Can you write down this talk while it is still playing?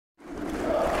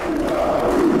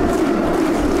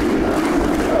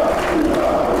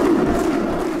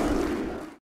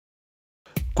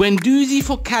Guendouzi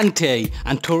for Kante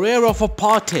and Torreira for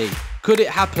Partey. Could it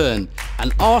happen?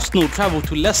 And Arsenal travel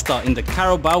to Leicester in the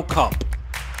Carabao Cup.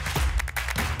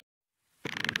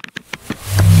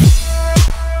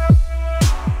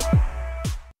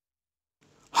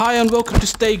 Hi and welcome to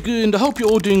Stay Gooned. I hope you're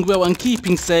all doing well and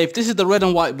keeping safe. This is the Red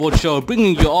and Whiteboard Show,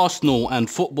 bringing you Arsenal and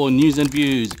football news and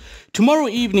views. Tomorrow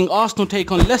evening, Arsenal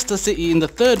take on Leicester City in the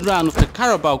third round of the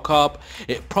Carabao Cup.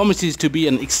 It promises to be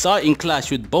an exciting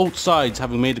clash with both sides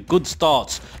having made good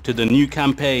starts to the new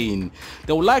campaign.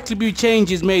 There will likely be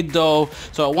changes made though,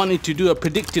 so I wanted to do a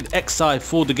predicted X-side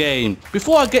for the game.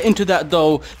 Before I get into that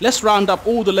though, let's round up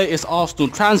all the latest Arsenal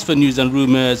transfer news and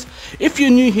rumours. If you're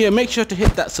new here, make sure to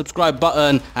hit that subscribe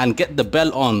button and get the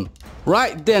bell on.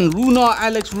 Right then,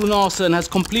 Runarsson has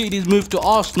completed his move to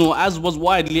Arsenal as was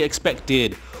widely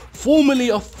expected. Formerly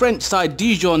of French side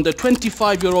Dijon, the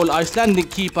 25-year-old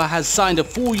Icelandic keeper has signed a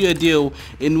 4-year deal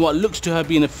in what looks to have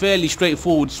been a fairly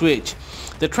straightforward switch.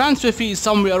 The transfer fee is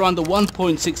somewhere around the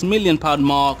 £1.6 million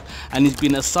mark and he's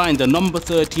been assigned the number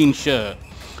 13 shirt.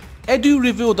 Edu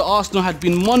revealed that Arsenal had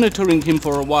been monitoring him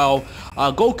for a while.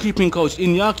 Our goalkeeping coach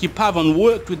Iñaki Pavon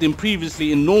worked with him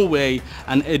previously in Norway,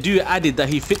 and Edu added that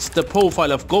he fits the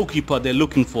profile of goalkeeper they're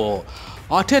looking for.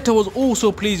 Arteta was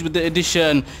also pleased with the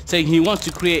addition, saying he wants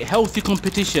to create healthy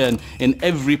competition in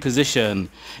every position.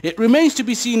 It remains to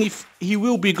be seen if he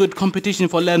will be good competition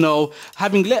for Leno,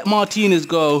 having let Martinez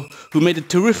go, who made a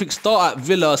terrific start at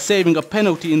Villa, saving a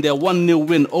penalty in their 1-0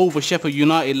 win over Sheffield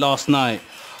United last night.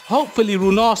 Hopefully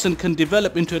Runarsson can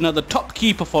develop into another top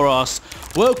keeper for us.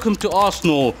 Welcome to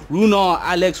Arsenal,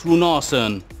 Alex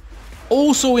Runarsson.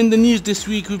 Also in the news this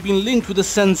week, we've been linked with a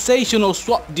sensational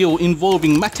swap deal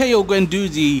involving Matteo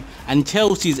Guendouzi and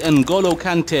Chelsea's N'Golo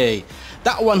Kante.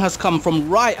 That one has come from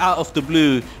right out of the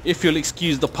blue, if you'll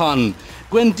excuse the pun.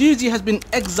 Guendouzi has been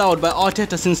exiled by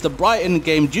Arteta since the Brighton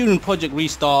game during Project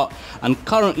Restart, and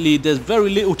currently there's very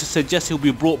little to suggest he'll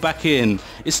be brought back in.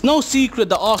 It's no secret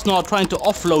that Arsenal are trying to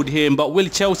offload him, but will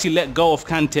Chelsea let go of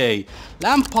Kante?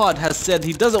 Lampard has said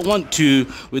he doesn't want to,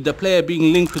 with the player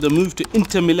being linked with a move to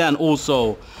Inter Milan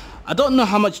also. I don't know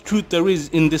how much truth there is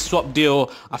in this swap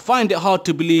deal. I find it hard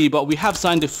to believe, but we have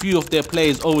signed a few of their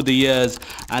players over the years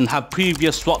and have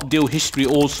previous swap deal history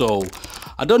also.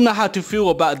 I don't know how to feel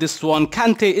about this one.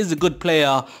 Kante is a good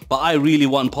player, but I really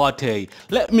want Partey.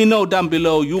 Let me know down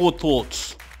below your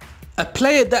thoughts. A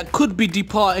player that could be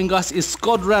departing us is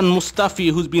Shkodran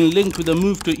Mustafi, who's been linked with a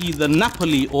move to either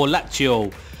Napoli or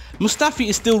Lazio. Mustafi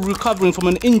is still recovering from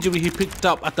an injury he picked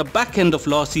up at the back end of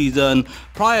last season.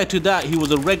 Prior to that, he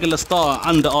was a regular starter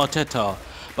under Arteta.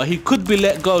 But he could be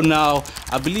let go now.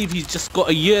 I believe he's just got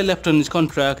a year left on his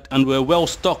contract and we're well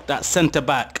stocked at centre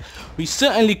back. We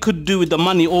certainly could do with the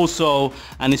money also,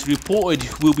 and it's reported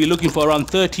we'll be looking for around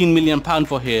 £13 million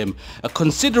for him. A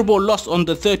considerable loss on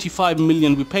the £35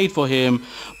 million we paid for him,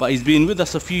 but he's been with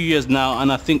us a few years now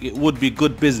and I think it would be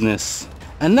good business.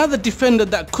 Another defender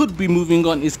that could be moving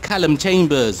on is Callum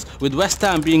Chambers, with West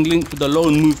Ham being linked with a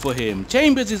loan move for him.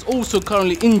 Chambers is also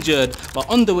currently injured but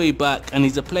on the way back, and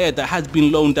he's a player that has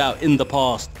been loaned out in the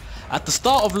past. At the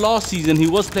start of last season he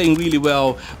was playing really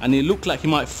well and it looked like he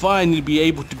might finally be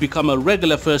able to become a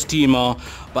regular first teamer,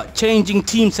 but changing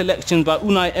team selections by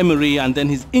Unai Emery and then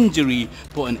his injury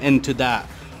put an end to that.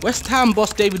 West Ham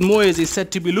boss David Moyes is said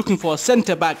to be looking for a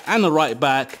centre-back and a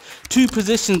right-back, two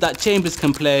positions that Chambers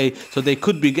can play, so they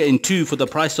could be getting two for the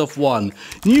price of one.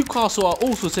 Newcastle are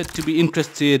also said to be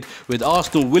interested, with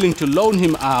Arsenal willing to loan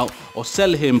him out or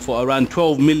sell him for around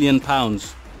 £12 million.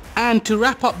 And to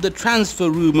wrap up the transfer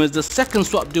rumours, the second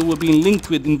swap deal we're being linked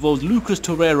with involves Lucas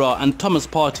Torreira and Thomas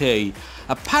Partey.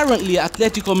 Apparently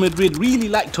Atletico Madrid really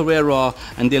like Torreira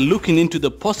and they're looking into the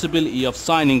possibility of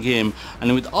signing him,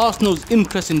 and with Arsenal's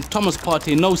interest in Thomas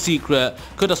Partey no secret,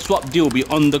 could a swap deal be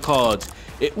on the cards?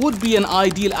 It would be an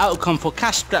ideal outcome for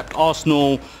cash-strapped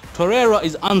Arsenal. Torreira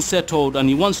is unsettled and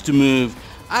he wants to move.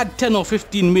 Add 10 or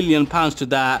 15 million pounds to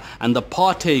that and the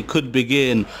Partey could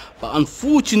begin. But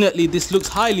unfortunately this looks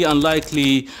highly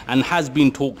unlikely and has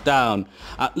been talked down.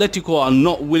 Atletico are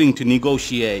not willing to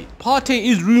negotiate. Partey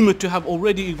is rumoured to have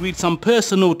already agreed some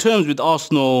personal terms with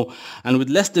Arsenal, and with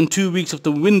less than 2 weeks of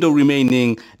the window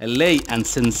remaining, a late and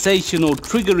sensational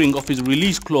triggering of his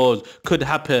release clause could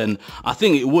happen. I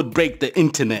think it would break the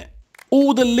internet.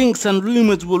 All the links and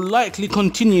rumours will likely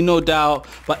continue, no doubt,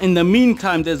 but in the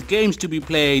meantime there's games to be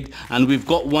played and we've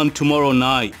got one tomorrow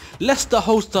night. Leicester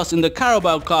host us in the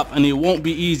Carabao Cup and it won't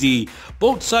be easy.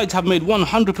 Both sides have made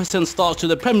 100% starts to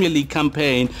the Premier League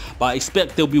campaign, but I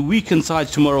expect there'll be weakened sides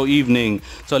tomorrow evening.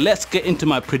 So let's get into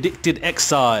my predicted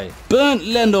XI. Bernd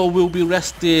Leno will be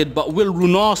rested, but will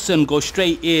Runarsson go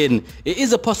straight in? It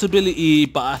is a possibility,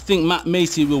 but I think Matt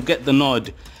Macy will get the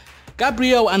nod.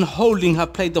 Gabriel and Holding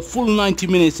have played the full 90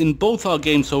 minutes in both our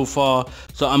games so far,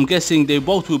 so I'm guessing they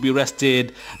both will be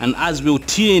rested, and as will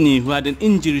Tierney, who had an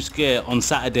injury scare on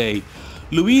Saturday.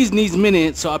 Luiz needs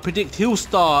minutes, so I predict he'll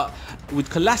start with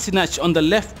Kolasinac on the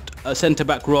left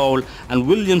centre-back role and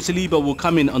William Saliba will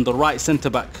come in on the right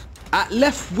centre-back. At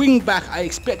left wing back, I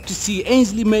expect to see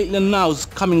Ainsley Maitland-Niles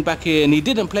coming back in. He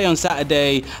didn't play on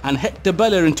Saturday, and Hector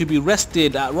Bellerin to be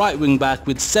rested at right wing back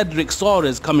with Cedric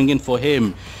Soares coming in for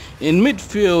him. In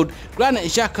midfield, Granit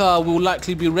Xhaka will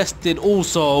likely be rested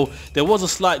also. There was a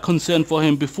slight concern for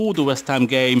him before the West Ham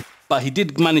game, but he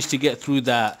did manage to get through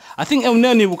that. I think El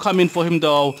Neni will come in for him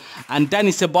though, and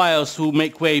Danny Ceballos will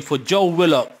make way for Joe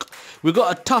Willock. We've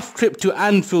got a tough trip to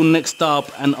Anfield next up,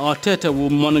 and Arteta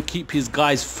will want to keep his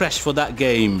guys fresh for that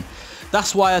game.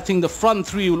 That's why I think the front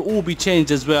three will all be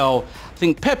changed as well. I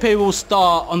think Pepe will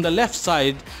start on the left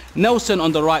side, Nelson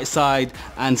on the right side,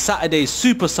 and Saturday's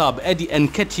super sub Eddie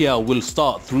Nketiah will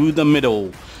start through the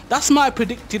middle. That's my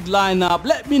predicted lineup.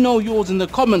 Let me know yours in the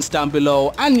comments down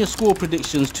below and your score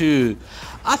predictions too.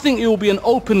 I think it will be an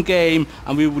open game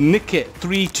and we will nick it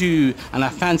 3-2, and I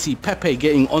fancy Pepe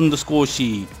getting on the score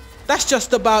sheet. That's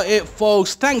just about it,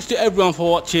 folks. Thanks to everyone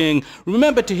for watching.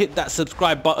 Remember to hit that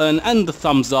subscribe button and the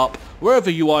thumbs up wherever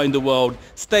you are in the world.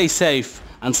 Stay safe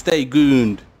and stay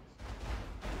gooned.